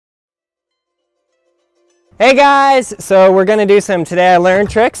Hey guys, so we're gonna do some Today I Learned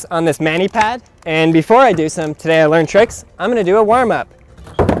tricks on this Manny Pad. And before I do some Today I Learned tricks, I'm gonna do a warm up.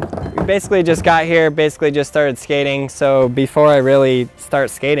 We basically just got here, just started skating. So before I really start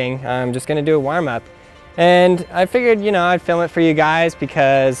skating, I'm just gonna do a warm up. And I figured, I'd film it for you guys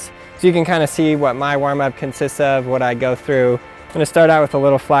because so you can kind of see what my warm up consists of, what I go through. I'm gonna start out with a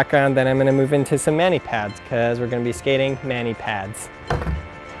little flat ground, then I'm gonna move into some Manny Pads because we're gonna be skating Manny Pads.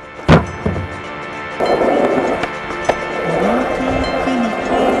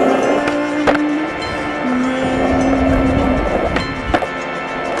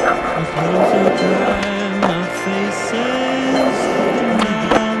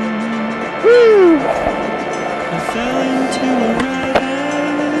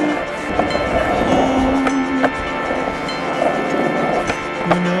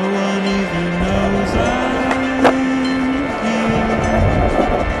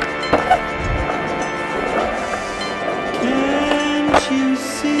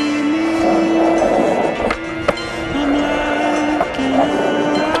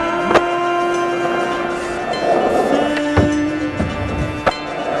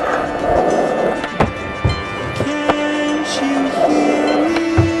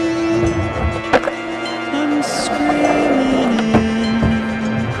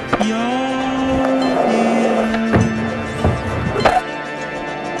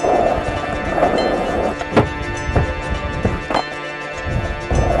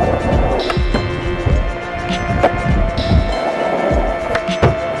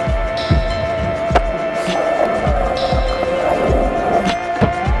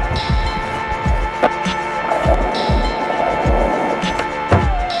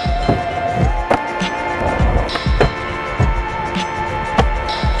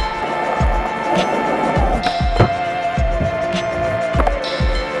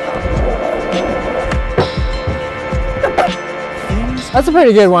 That's a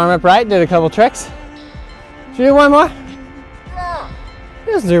pretty good warm-up, right? Did a couple tricks. Should we do one more? No.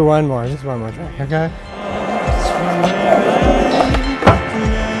 Just do one more, just one more trick, okay?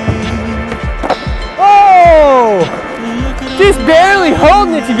 Oh! Just barely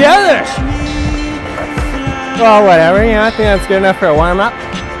holding it together. Well, whatever, I think that's good enough for a warm-up.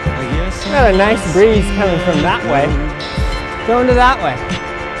 Got a nice breeze coming from that way, going to that way.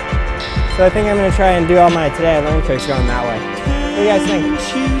 So I think I'm gonna try and do all my Today I Learned tricks going that way. What do you guys think?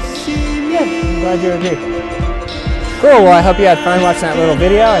 Good. I'm glad you agree. Cool. Well, I hope you had fun watching that little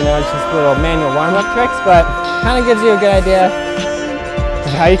video. I know it's just little manual warm-up tricks, but kind of gives you a good idea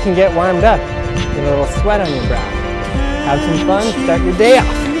of how you can get warmed up. Get a little sweat on your brow. Have some fun. Start your day off.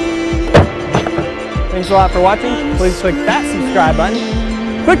 Thanks a lot for watching. Please click that subscribe button.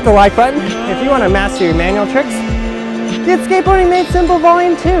 Click the like button. If you want to master your manual tricks, get Skateboarding Made Simple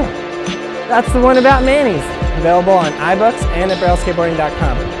Volume 2. That's the one about Manny's. Available on iBooks and at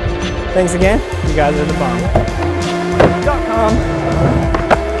barrelskateboarding.com. Thanks again. You guys are the bomb.